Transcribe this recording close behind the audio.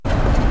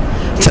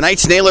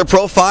Tonight's Naylor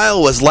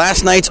profile was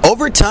last night's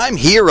overtime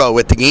hero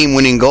with the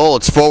game-winning goal.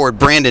 It's forward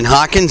Brandon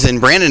Hawkins. And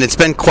Brandon, it's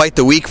been quite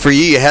the week for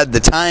you. You had the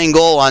tying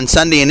goal on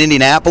Sunday in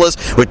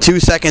Indianapolis with 2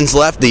 seconds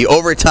left, the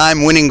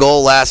overtime winning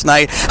goal last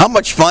night. How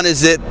much fun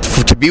is it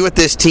to be with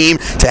this team,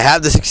 to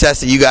have the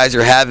success that you guys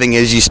are having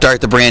as you start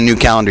the brand new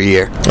calendar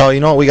year? Oh, you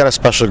know what? We got a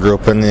special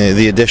group, and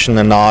the addition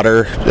to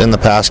Nodder in the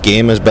past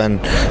game has been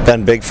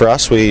big for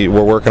us. We're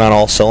working on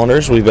all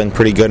cylinders. We've been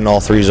pretty good in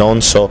all three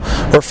zones, so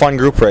we're a fun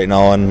group right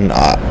now, and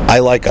I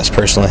like us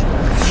personally.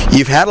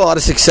 You've had a lot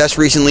of success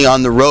recently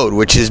on the road,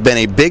 which has been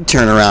a big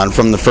turnaround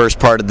from the first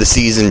part of the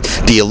season.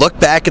 Do you look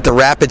back at the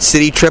Rapid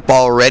City trip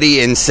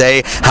already and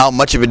say how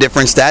much of a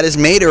difference that has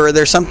made, or is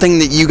there something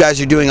that you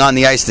guys are doing on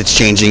the ice that's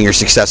changing your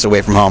success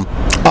away from home?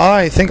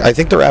 I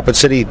think the Rapid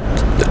City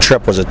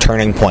trip was a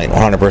turning point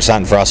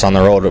 100% for us on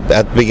the road.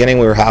 At the beginning,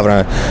 we were having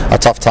a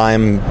tough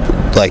time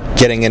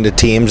getting into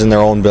teams in their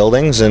own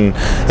buildings, and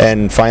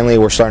finally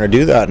we're starting to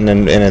do that,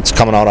 and it's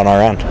coming out on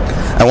our end.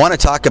 I want to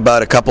talk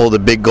about a couple of the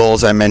big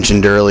goals I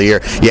mentioned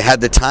earlier. You had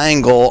the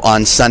tying goal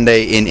on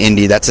Sunday in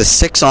Indy. That's a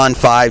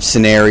 6-on-5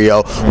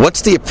 scenario.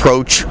 What's the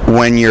approach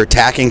when you're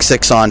attacking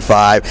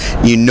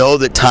 6-on-5? You know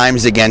that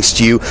time's against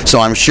you, so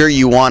I'm sure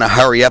you want to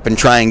hurry up and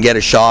try and get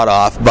a shot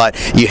off, but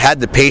you had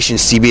the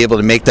patience to be able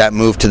to make that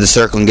move to the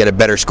circle and get a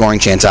better scoring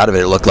chance out of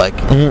it looked like.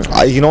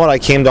 You know what? I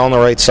came down the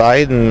right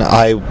side, and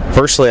I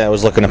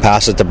was looking to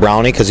pass it to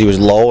Brownie because he was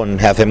low and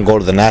have him go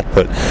to the net,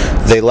 but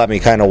they let me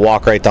kind of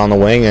walk right down the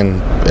wing,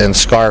 and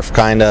Scarf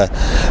kind of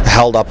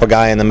held up a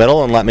guy in the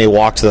middle and let me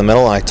walk to the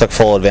middle, and I took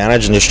full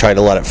advantage and just tried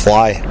to let it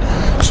fly.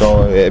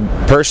 So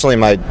personally,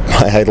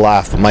 I'd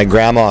laugh, but my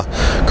grandma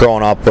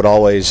growing up would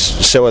always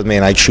sit with me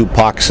and I'd shoot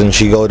pucks, and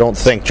she'd go, "Don't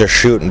think, just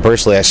shoot." And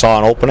personally, I saw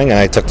an opening and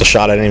I took the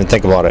shot. I didn't even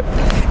think about it.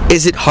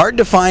 Is it hard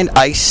to find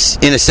ice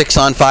in a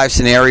 6-on-5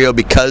 scenario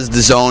because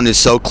the zone is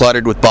so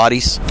cluttered with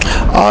bodies?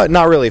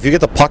 Not really. If you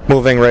get the puck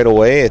moving right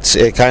away,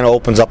 it kind of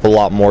opens up a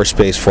lot more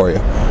space for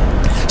you.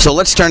 So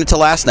let's turn it to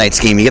last night's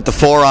game. You get the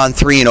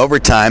 4-on-3 in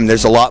overtime.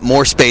 There's a lot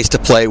more space to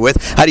play with.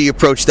 How do you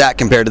approach that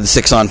compared to the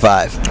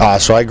 6-on-5?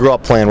 So I grew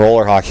up playing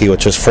roller hockey,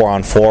 which is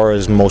 4-on-4,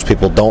 as most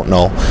people don't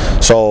know.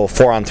 So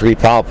 4-on-3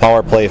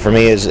 power play for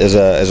me is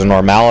a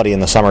normality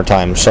in the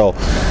summertime. So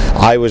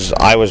I was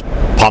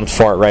pumped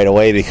for it right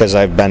away because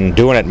I've been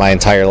doing it my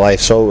entire life.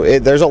 So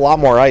there's a lot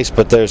more ice,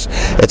 but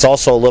it's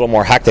also a little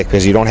more hectic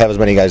because you don't have as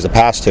many guys to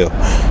pass to.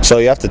 So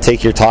you have to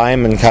take your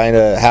time and kind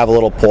of have a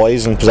little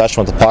poise and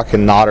possession with the puck,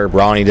 and Nodder,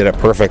 Brownie did it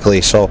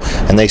perfectly,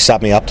 and they set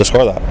me up to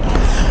score that.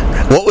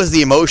 What was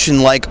the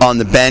emotion like on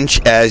the bench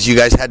as you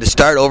guys had to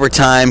start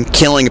overtime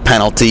killing a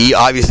penalty?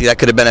 Obviously, that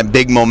could have been a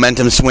big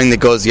momentum swing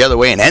that goes the other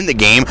way and end the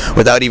game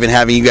without even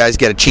having you guys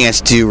get a chance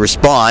to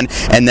respond,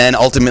 and then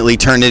ultimately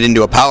turn it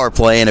into a power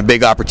play and a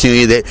big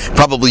opportunity that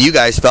probably you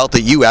guys felt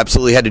that you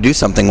absolutely had to do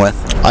something with.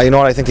 You know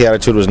what? I think the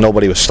attitude was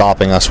nobody was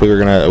stopping us. We were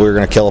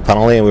gonna kill a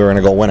penalty, and we were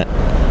gonna go win it.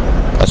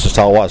 That's just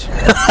how it was.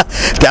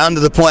 Down to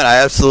the point.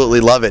 I absolutely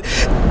love it.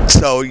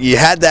 So you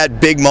had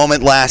that big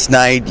moment last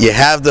night. You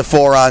have the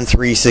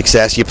 4-on-3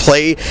 success. You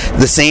play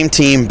the same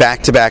team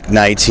back-to-back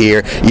nights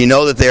here. You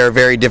know that they're a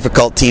very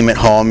difficult team at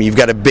home. You've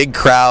got a big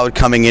crowd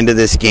coming into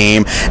this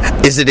game.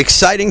 Is it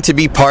exciting to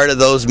be part of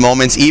those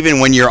moments, even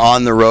when you're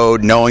on the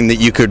road, knowing that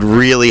you could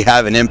really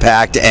have an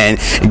impact and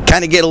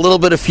kind of get a little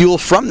bit of fuel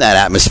from that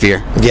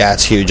atmosphere? Yeah,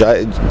 it's huge.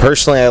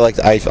 Personally,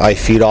 I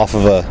feed off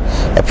of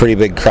a pretty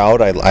big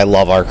crowd. I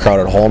love our crowd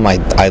at home.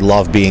 I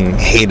love being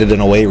hated in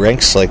away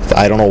rinks.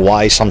 I don't know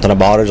why, something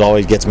about it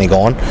always gets me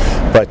going,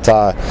 but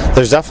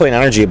there's definitely an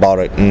energy about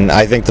it, and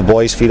I think the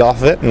boys feed off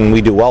of it, and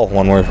we do well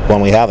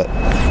when we have it.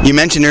 You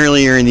mentioned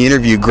earlier in the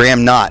interview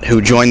Graham Knott,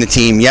 who joined the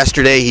team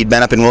yesterday. He'd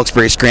been up in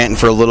Wilkes-Barre-Scranton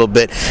for a little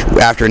bit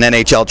after an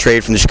NHL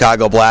trade from the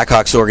Chicago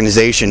Blackhawks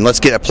organization.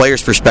 Let's get a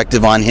player's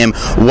perspective on him,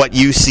 what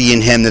you see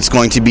in him that's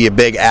going to be a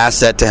big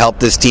asset to help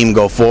this team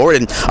go forward,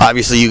 and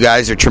obviously you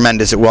guys are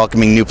tremendous at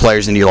welcoming new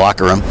players into your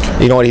locker room.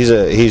 You know what?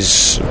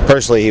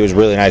 Personally, he was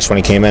really nice when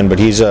he came in, but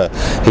he's a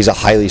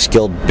highly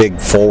skilled big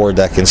forward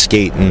that can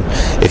skate, and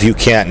if you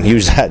can't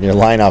use that in your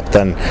lineup,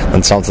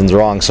 then something's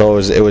wrong. So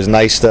it was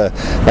nice to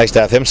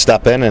have him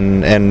step in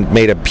and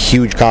made a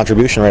huge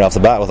contribution right off the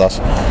bat with us.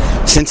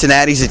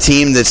 Cincinnati's a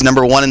team that's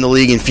number 1 in the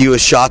league in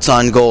fewest shots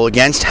on goal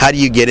against. How do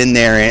you get in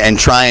there and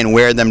try and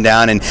wear them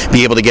down and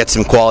be able to get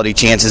some quality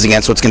chances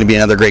against what's going to be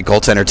another great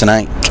goaltender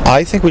tonight?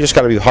 I think we just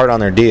got to be hard on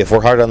their D. If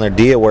we're hard on their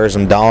D, it wears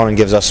them down and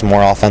gives us some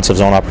more offensive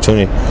zone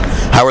opportunity.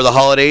 How were the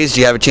holidays? Do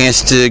you have a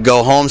chance to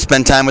go home,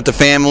 spend time with the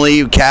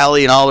family,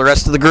 Callie, and all the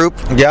rest of the group?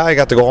 Yeah, I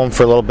got to go home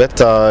for a little bit.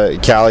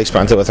 Callie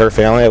spent it with her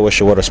family. I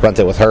wish I would have spent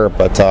it with her,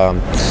 but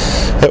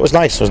it was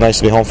nice. It was nice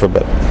to be home for a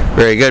bit.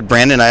 Very good,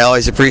 Brandon. I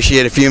always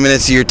appreciate a few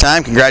minutes of your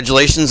time.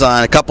 Congratulations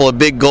on a couple of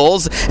big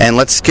goals, and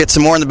let's get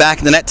some more in the back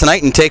of the net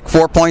tonight and take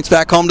 4 points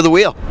back home to the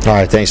wheel. All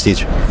right, thanks,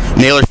 Teach.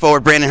 Nailers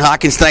forward Brandon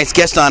Hawkins, tonight's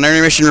guest on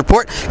Intermission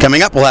Report.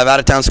 Coming up, we'll have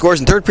out-of-town scores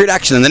and third period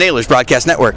action in the Nailers Broadcast Network.